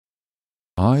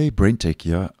Hi, BrenTech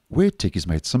here, where tech is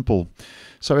made simple.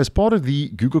 So as part of the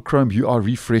Google Chrome UR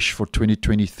refresh for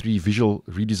 2023 visual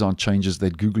redesign changes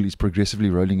that Google is progressively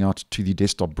rolling out to the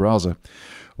desktop browser,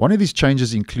 one of these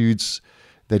changes includes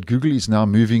that Google is now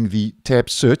moving the tab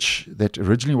search that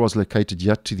originally was located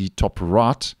here to the top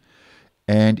right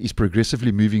and is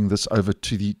progressively moving this over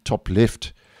to the top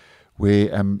left, where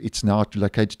it's now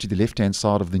located to the left-hand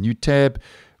side of the new tab,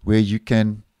 where you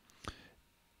can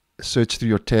search through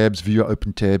your tabs, view your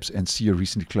open tabs, and see your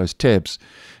recently closed tabs.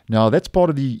 Now, that's part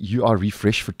of the UR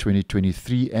refresh for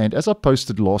 2023, and as I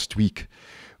posted last week,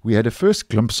 we had a first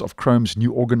glimpse of Chrome's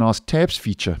new organized tabs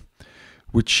feature,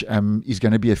 which is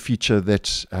going to be a feature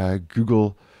that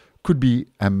Google could be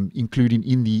including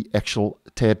in the actual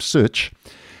tab search.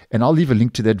 And I'll leave a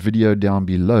link to that video down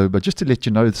below. But just to let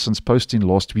you know, since posting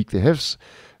last week, there has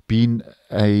been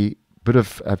a bit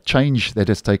of a change that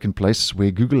has taken place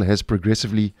where Google has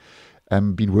progressively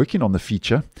been working on the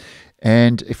feature.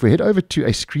 And if we head over to a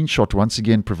screenshot, once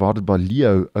again provided by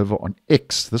Leo over on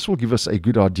X, this will give us a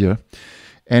good idea.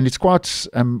 And it's quite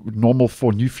normal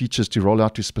for new features to roll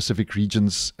out to specific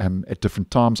regions at different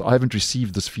times. I haven't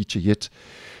received this feature yet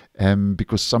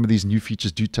because some of these new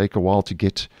features do take a while to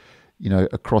get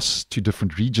across to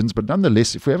different regions. But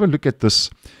nonetheless, if we have a look at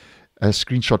this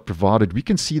screenshot provided, we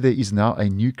can see there is now a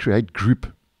new create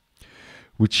group,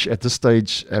 which at this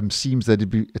stage seems that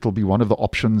it'll be one of the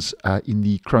options in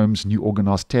the Chrome's new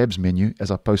organized tabs menu,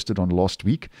 as I posted on last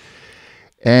week.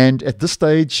 And at this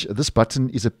stage, this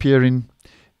button is appearing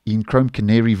in Chrome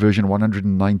Canary version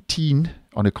 119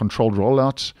 on a controlled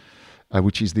rollout,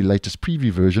 which is the latest preview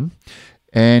version.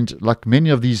 And like many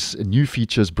of these new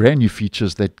features, brand new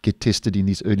features that get tested in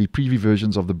these early preview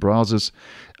versions of the browsers,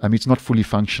 it's not fully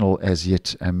functional as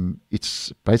yet.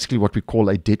 It's basically what we call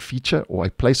a dead feature or a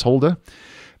placeholder,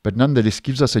 but nonetheless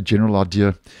gives us a general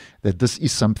idea that this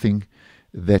is something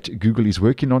that Google is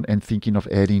working on and thinking of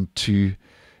adding to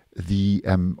the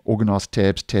organized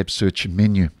tabs tab search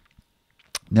menu.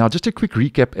 Now, just a quick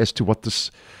recap as to what this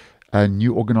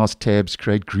new organized tabs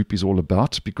create group is all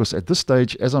about, because at this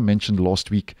stage, as I mentioned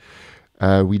last week,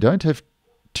 we don't have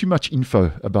too much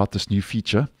info about this new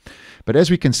feature. But as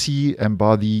we can see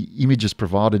by the images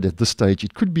provided at this stage,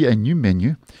 it could be a new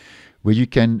menu where you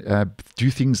can do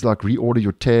things like reorder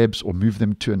your tabs or move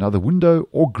them to another window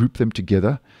or group them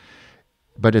together.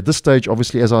 But at this stage,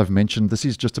 obviously, as I've mentioned, this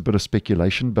is just a bit of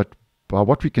speculation, but by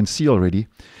what we can see already,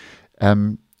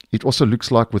 it also looks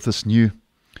like with this new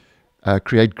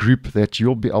create group that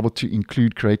you'll be able to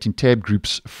include creating tab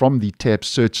groups from the tab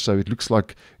search. So it looks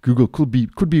like Google could be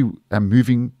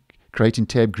moving creating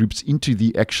tab groups into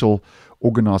the actual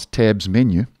organized tabs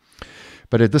menu.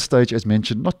 But at this stage, as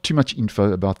mentioned, not too much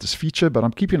info about this feature, but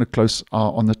I'm keeping a close eye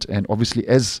on it. And obviously,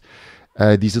 as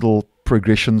these little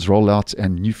progressions roll out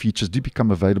and new features do become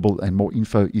available and more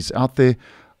info is out there,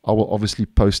 I will obviously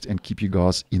post and keep you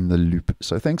guys in the loop.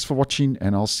 So thanks for watching,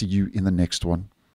 and I'll see you in the next one.